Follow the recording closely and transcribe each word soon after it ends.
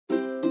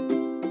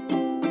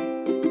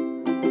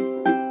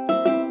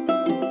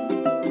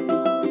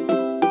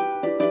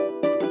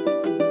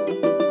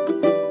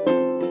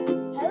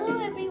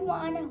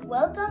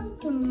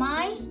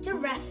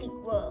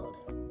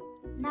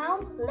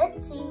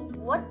let's see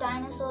what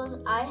dinosaurs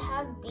I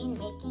have been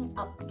making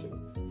up to.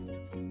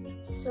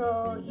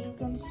 So you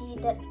can see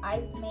that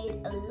I've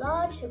made a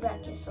large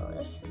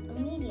Brachiosaurus, a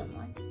medium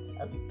one,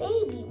 a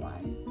baby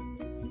one,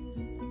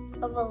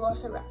 a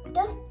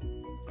Velociraptor,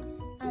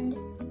 and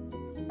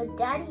a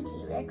daddy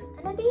T-Rex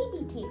and a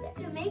baby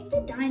T-Rex. To make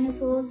the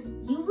dinosaurs,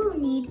 you will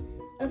need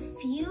a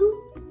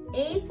few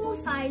A4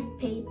 sized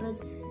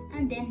papers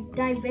and then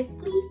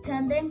directly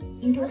turn them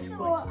into a square. First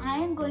of all, I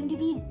am going to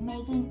be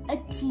making a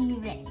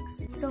T-Rex.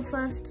 So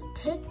first,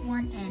 take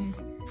one end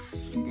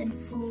and then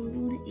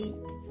fold it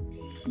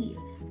here.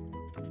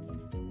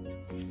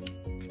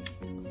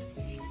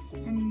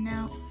 And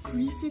now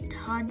crease it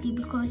hardly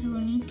because you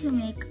will need to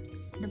make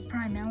the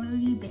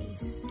primary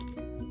base.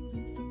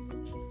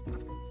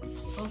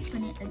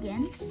 Open it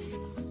again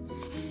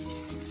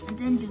and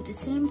then do the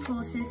same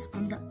process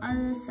on the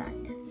other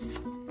side.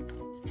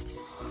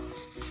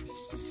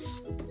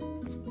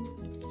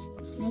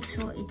 Make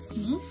sure it's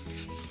neat.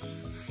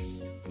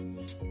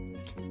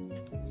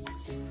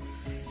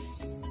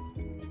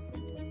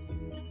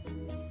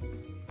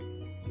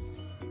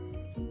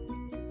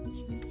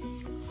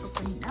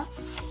 Open it up.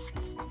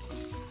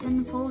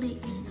 Then fold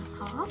it in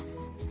half.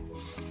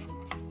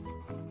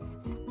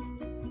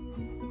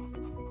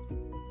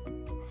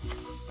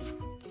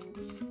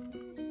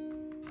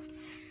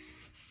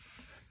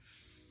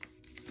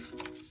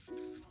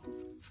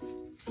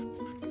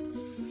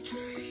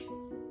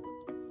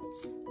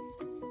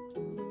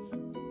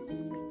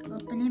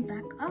 Open it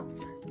back up.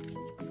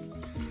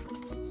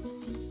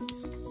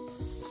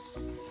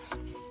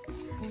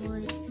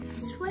 Fold it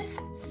this way.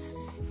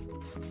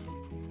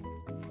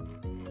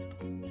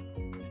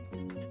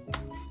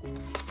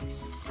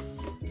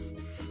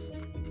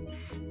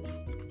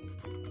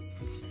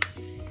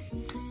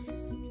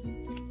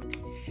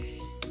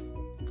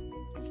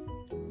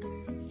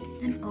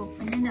 And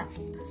open it up.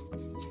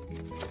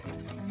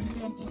 And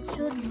then it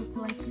should look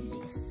like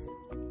this.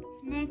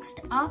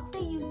 Next, after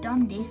you've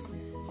done this,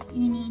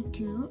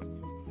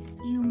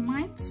 you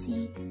might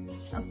see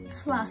a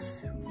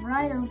plus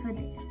right over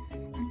there,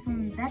 and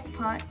from that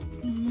part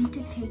you need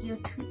to take your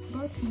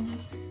both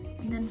fingers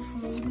and then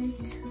fold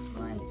it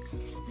like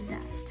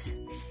that,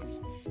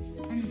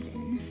 and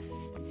then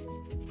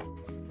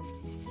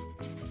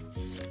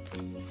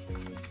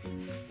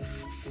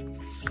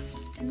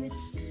do it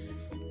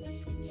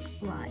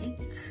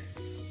like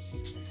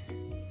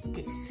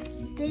this.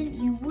 Then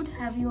you would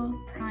have your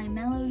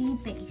primary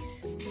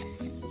base.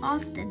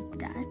 After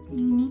that,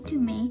 you need to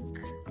make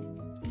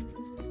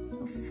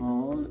a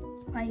fold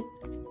like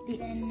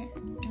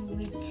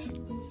this.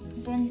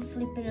 Then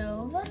flip it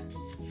over.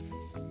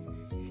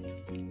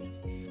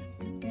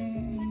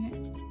 Then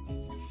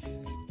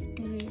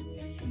do it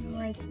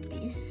like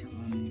this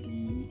on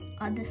the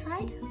other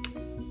side.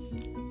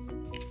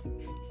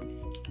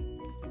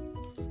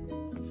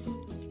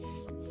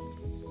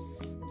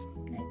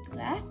 Like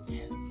that.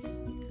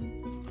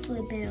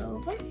 Flip it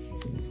over.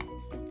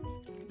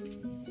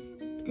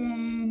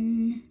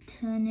 Then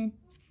turn it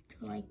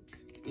like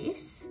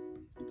this,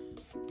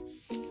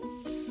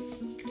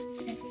 and again turn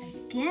it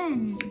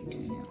like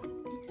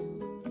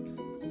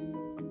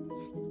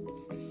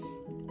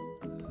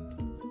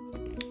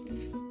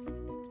this,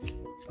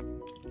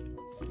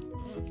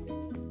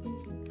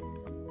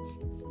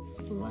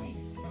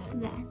 like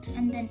that,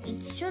 and then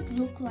it should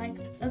look like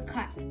a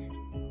kite.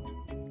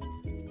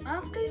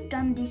 After you've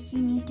done this, you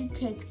need to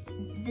take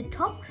the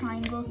top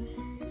triangle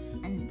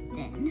and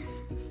then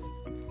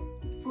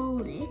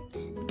fold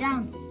it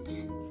downwards,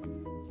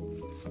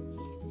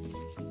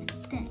 and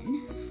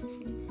then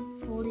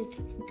fold it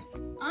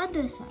the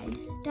other side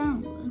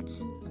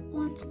downwards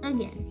once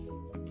again.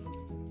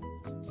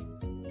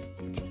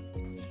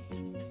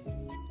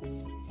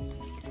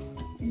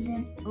 And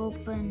then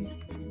open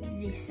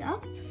this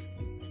up,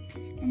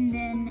 and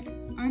then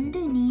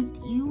underneath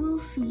you will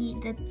see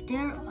that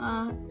there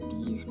are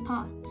these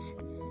parts.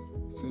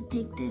 So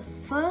take the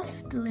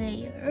first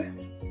layer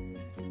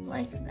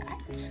like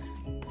that,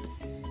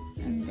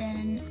 and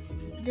then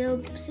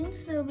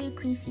since there'll be a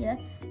crease here,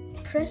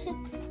 press it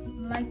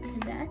like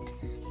that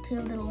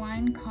till the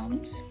line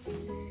comes,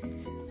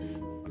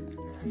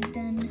 and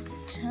then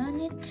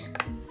turn it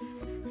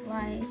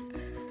like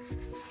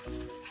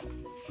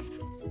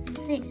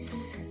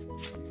this.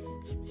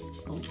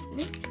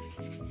 Over.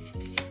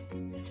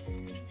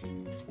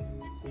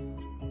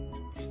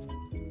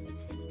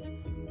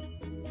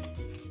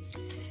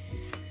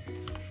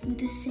 Do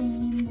the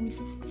same with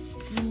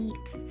the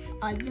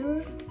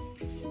other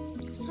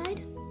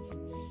side.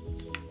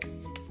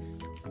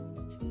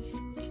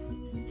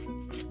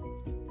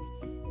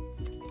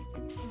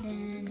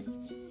 Then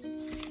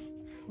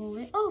fold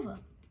it over.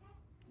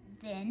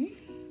 Then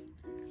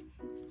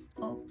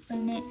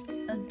open it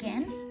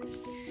again,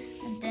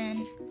 and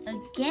then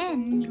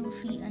again you'll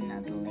see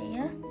another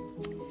layer,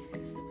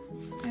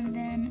 and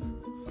then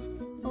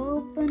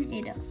open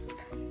it up.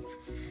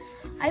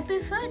 I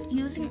prefer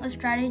using a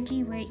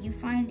strategy where you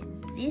find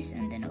this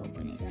and then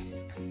open it up.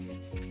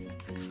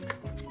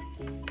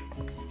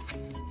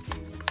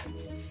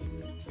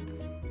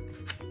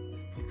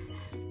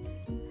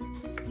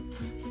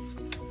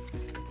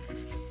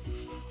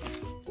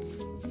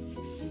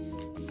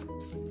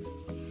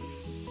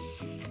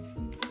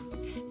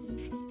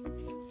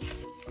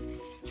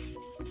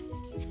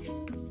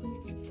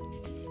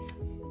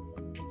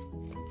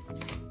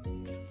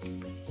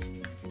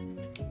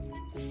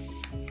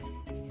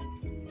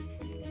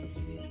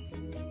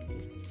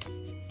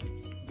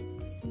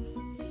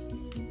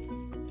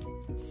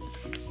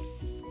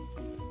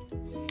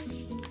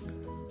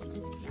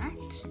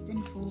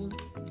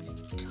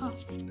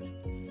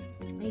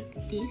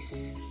 this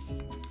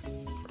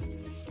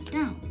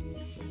down.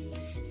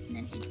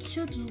 Then it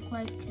should look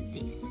like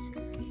this.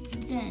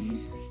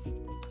 Then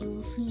you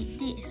will see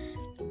this.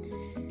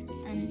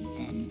 And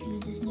then you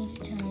just need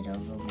to turn it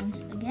over once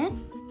again.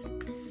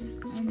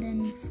 And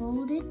then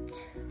fold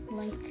it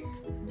like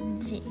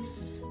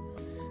this.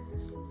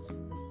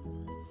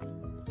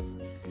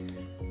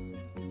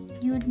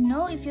 You would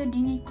know if you're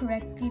doing it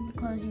correctly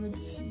because you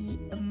would see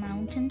a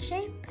mountain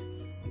shape.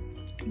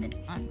 Then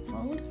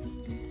unfold.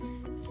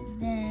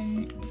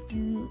 Then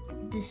do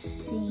the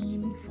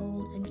same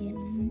fold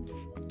again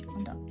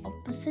on the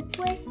opposite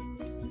way.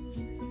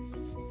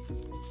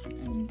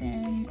 And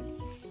then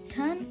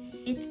turn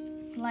it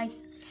like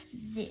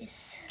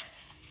this.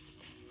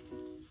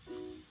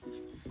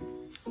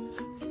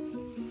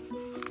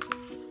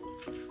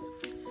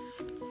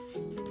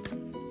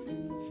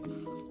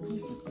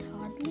 Squeeze it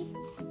hardly.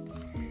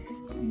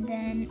 And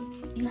then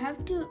you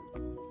have to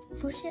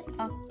push it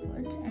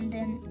upwards and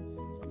then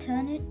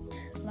turn it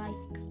like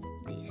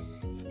this.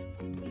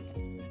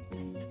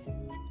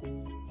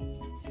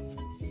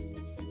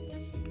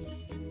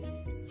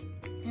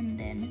 And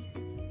then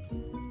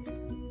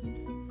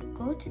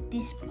go to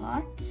this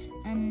part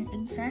and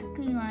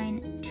exactly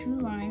line 2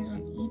 lines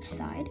on each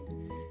side.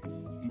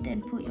 And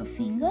then put your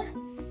finger.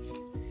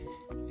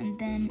 And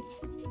then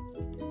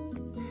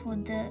for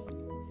the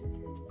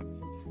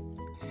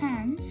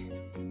hands,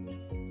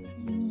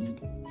 you need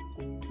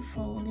to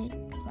fold it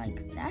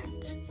like that.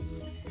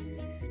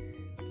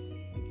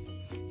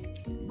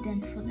 Then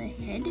for the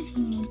head, you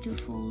need to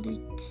fold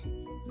it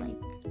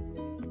like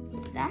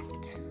that.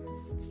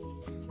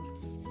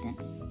 Then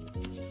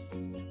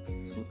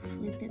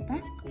flip it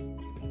back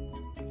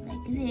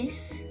like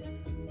this.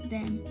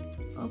 Then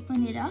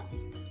open it up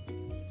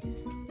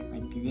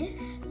like this,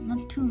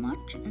 not too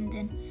much, and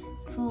then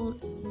fold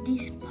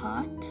this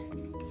part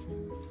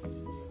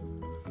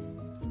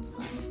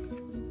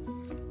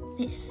like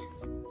this.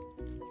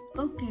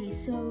 Okay,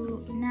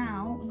 so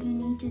now you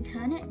need to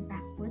turn it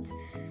backwards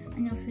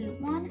and you'll see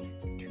 1,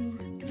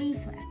 2, 3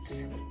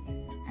 flaps.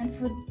 And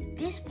for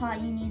this part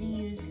you need to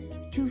use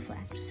 2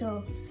 flaps.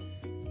 So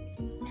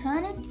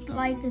turn it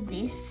like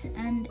this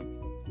and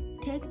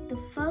take the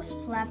first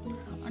flap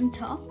on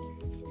top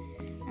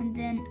and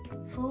then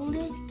fold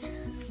it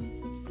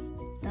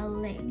the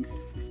leg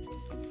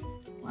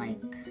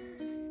like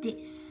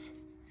this.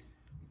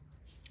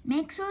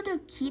 Make sure to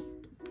keep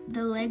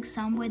the leg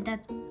somewhere that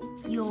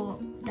your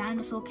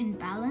dinosaur can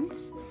balance,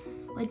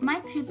 or it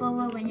might trip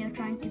over when you're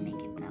trying to make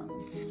it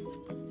balance.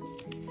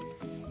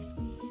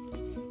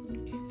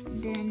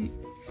 Then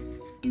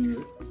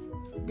do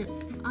the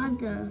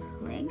other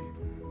leg.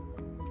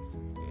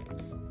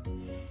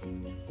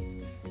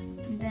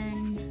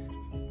 Then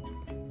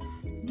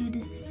do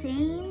the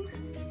same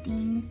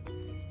thing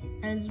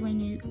as when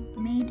you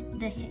made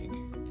the head.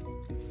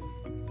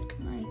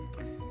 Like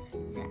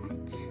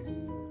that.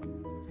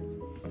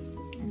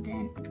 And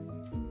then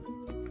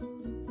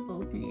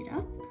open it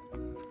up.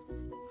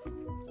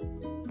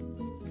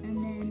 And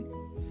then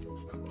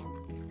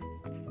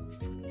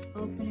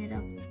open it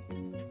up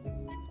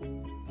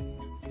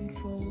and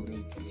fold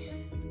it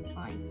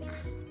like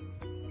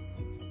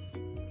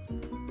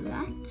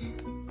that.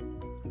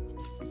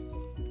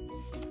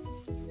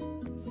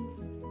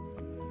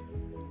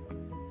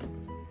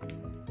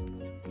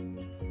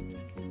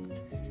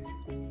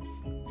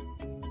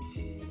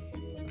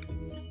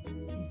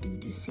 Do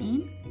the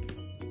same.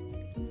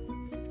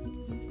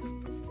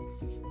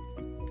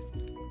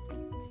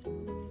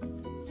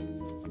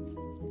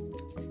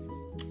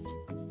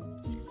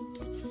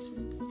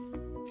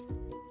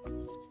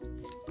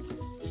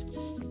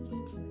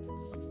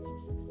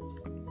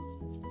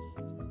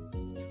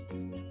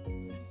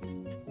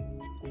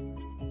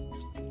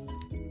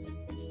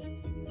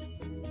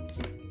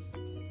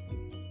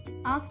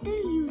 After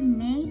you've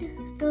made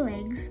the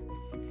legs,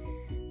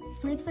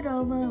 flip it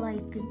over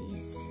like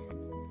this.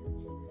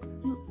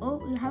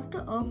 You have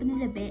to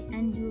open it a bit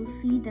and you'll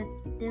see that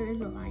there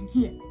is a line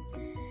here.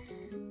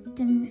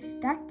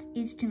 That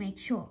is to make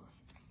sure.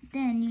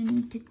 Then you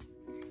need to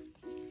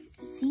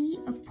see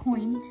a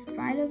point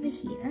right over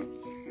here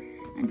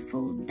and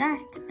fold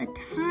that a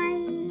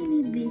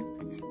tiny bit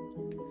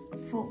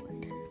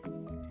forward.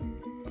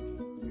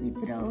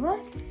 Flip it over.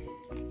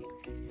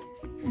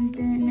 And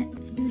then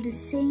do the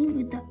same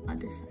with the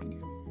other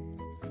side.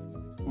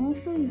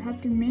 Also, you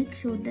have to make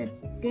sure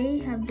that they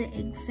have the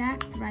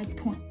exact right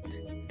point.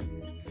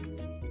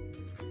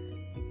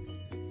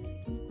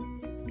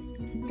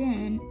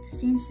 Then,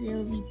 since there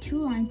will be 2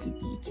 lines in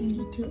each, you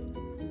need to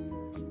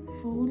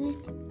fold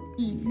it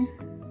in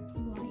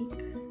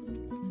like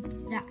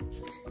that.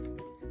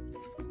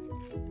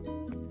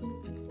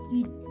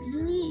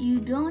 You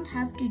don't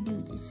have to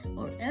do this,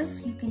 or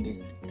else you can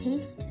just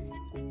paste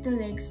the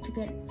legs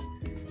together.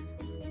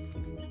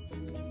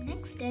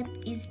 Next step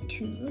is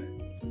to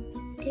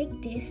take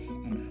this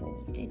and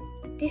fold it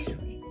this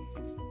way,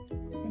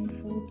 then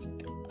fold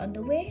it the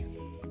other way,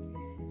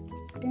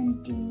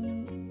 then do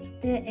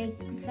the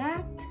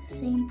exact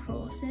same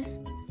process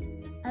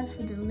as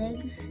for the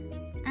legs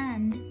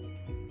and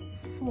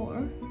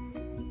for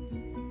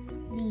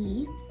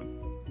the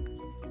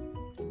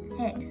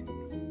head.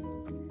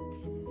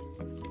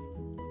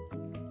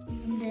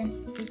 And then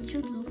it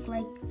should look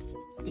like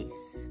this.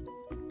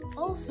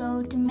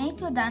 Also, to make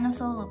your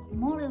dinosaur look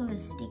more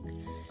realistic,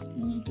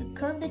 you need to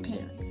curve the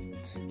tail a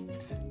bit.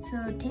 So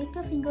take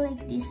your finger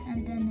like this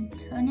and then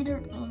turn it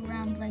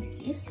around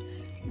like this,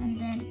 and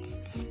then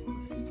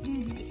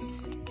do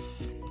this.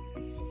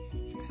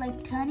 It's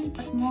like turning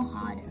but more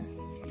harder.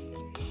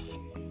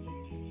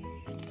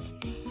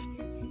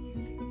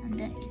 And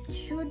then it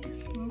should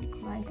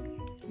look like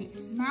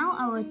this. Now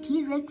our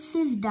T-Rex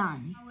is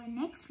done. In our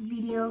next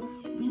video,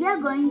 we are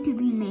going to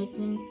be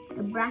making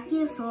the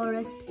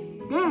Brachiosaurus,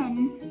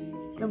 then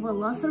the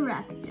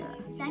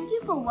Velociraptor. Thank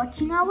you for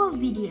watching our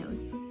videos.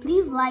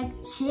 Please like,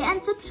 share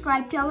and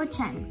subscribe to our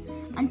channel.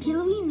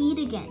 Until we meet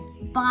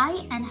again,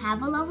 bye and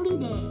have a lovely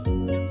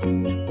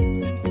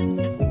day.